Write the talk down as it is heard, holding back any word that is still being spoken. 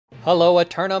Hello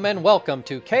Eternum and welcome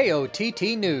to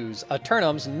KOTT News,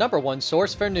 Eternum's #1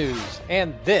 source for news,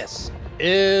 and this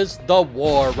is the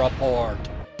War Report.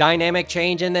 Dynamic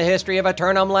change in the history of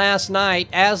Eternum last night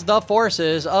as the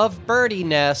forces of Birdie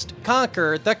Nest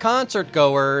conquer the concert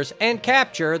goers and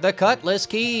capture the Cutlass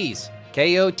Keys.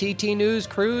 KOTT News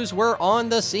crews were on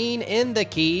the scene in the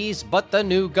Keys, but the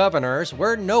new governors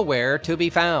were nowhere to be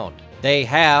found. They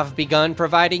have begun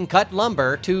providing cut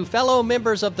lumber to fellow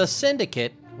members of the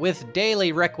syndicate with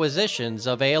daily requisitions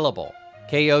available.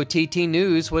 KOTT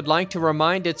News would like to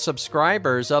remind its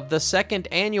subscribers of the second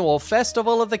annual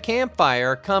Festival of the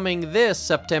Campfire coming this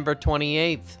September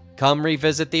 28th. Come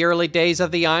revisit the early days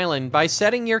of the island by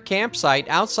setting your campsite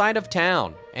outside of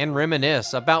town and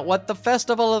reminisce about what the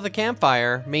Festival of the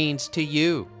Campfire means to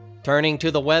you. Turning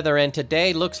to the weather, and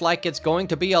today looks like it's going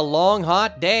to be a long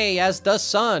hot day as the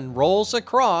sun rolls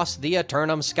across the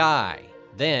Eternum sky.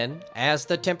 Then, as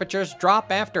the temperatures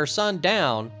drop after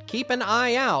sundown, keep an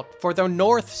eye out for the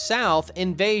north-south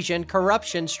invasion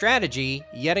corruption strategy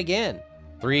yet again.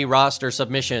 3 roster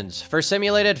submissions for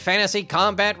Simulated Fantasy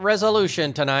Combat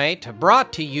Resolution tonight,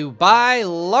 brought to you by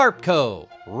LARPco.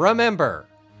 Remember,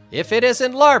 if it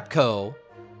isn't LARPco,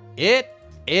 it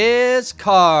is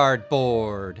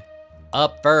cardboard.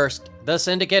 Up first, the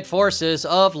Syndicate forces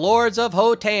of Lords of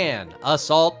Hotan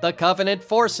assault the Covenant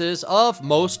forces of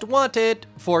Most Wanted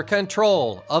for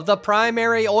control of the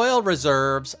primary oil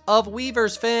reserves of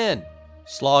Weaver's Fen.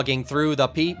 Slogging through the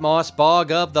peat moss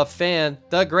bog of the Fen,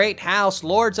 the Great House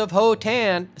Lords of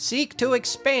Hotan seek to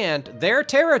expand their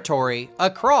territory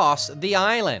across the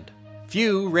island.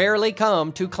 Few rarely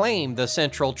come to claim the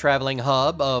central traveling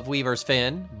hub of Weaver's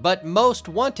Fen, but Most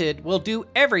Wanted will do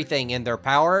everything in their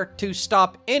power to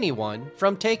stop anyone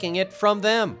from taking it from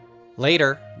them.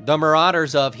 Later, the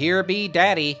Marauders of Here Be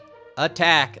Daddy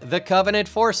attack the Covenant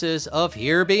forces of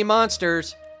Here Be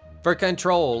Monsters for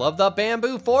control of the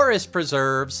bamboo forest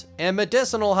preserves and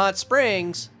medicinal hot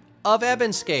springs of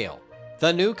Ebonscale.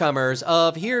 The newcomers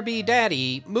of Here Be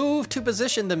Daddy move to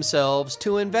position themselves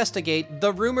to investigate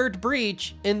the rumored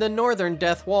breach in the northern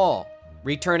Death Wall.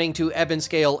 Returning to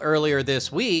Ebonscale earlier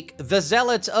this week, the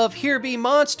Zealots of Here Be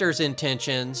Monsters'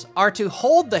 intentions are to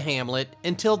hold the hamlet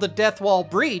until the Death Wall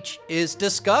breach is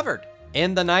discovered.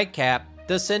 In the nightcap,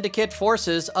 the Syndicate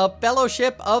forces of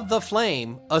Fellowship of the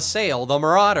Flame assail the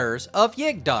Marauders of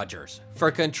Yig Dodgers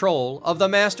for control of the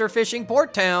master fishing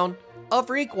port town of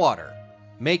Reekwater.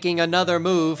 Making another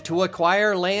move to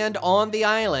acquire land on the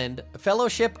island,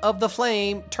 Fellowship of the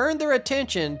Flame turned their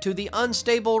attention to the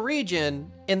unstable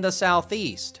region in the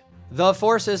southeast. The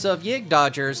forces of Yig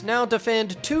Dodgers now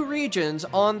defend 2 regions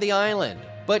on the island,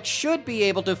 but should be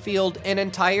able to field an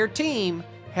entire team,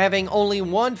 having only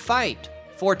 1 fight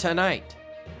for tonight.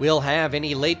 We'll have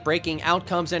any late-breaking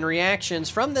outcomes and reactions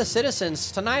from the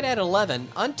citizens tonight at 11.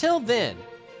 Until then,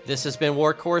 this has been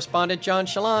War Correspondent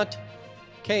JChalant,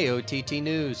 KOTT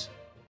News.